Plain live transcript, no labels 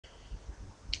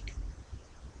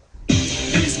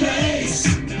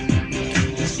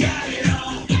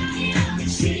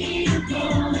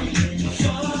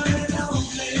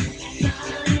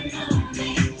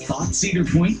Cedar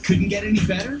Point couldn't get any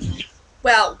better?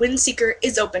 Well, Windseeker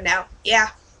is open now. Yeah.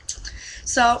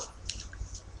 So,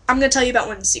 I'm going to tell you about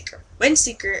Windseeker.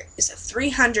 Windseeker is a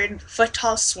 300-foot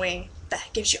tall swing that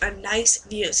gives you a nice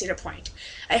view of Cedar Point.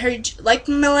 I heard, like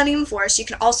Millennium Force, you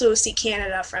can also see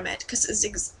Canada from it, because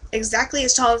it's exactly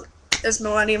as tall as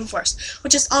Millennium Force,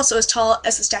 which is also as tall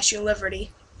as the Statue of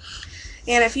Liberty.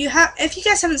 And if you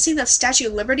guys haven't seen the Statue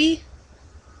of Liberty,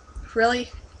 really,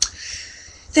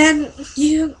 then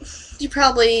you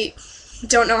probably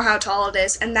don't know how tall it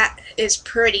is, and that is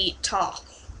pretty tall.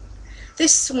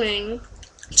 This swing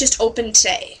just opened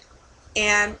today,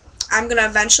 and I'm gonna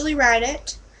eventually ride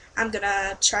it. I'm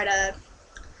gonna try to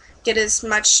get as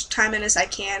much time in as I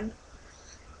can.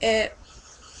 I'm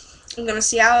gonna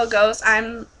see how it goes.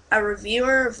 I'm a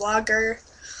reviewer, vlogger.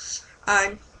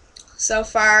 So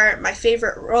far, my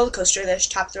favorite roller coaster is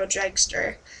Top Thrill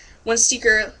Dragster.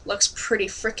 Windseeker looks pretty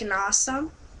freaking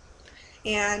awesome,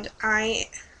 and I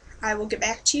will get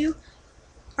back to you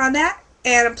on that.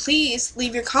 And please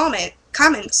leave your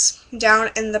comments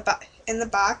down in the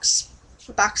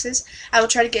boxes. I will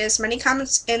try to get as many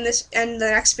comments in the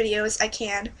next video as I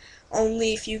can.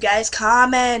 Only if you guys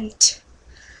comment.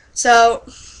 So,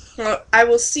 well, I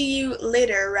will see you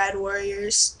later, Red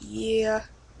Warriors. Yeah.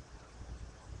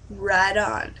 Right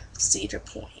on, Cedar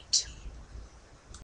Point.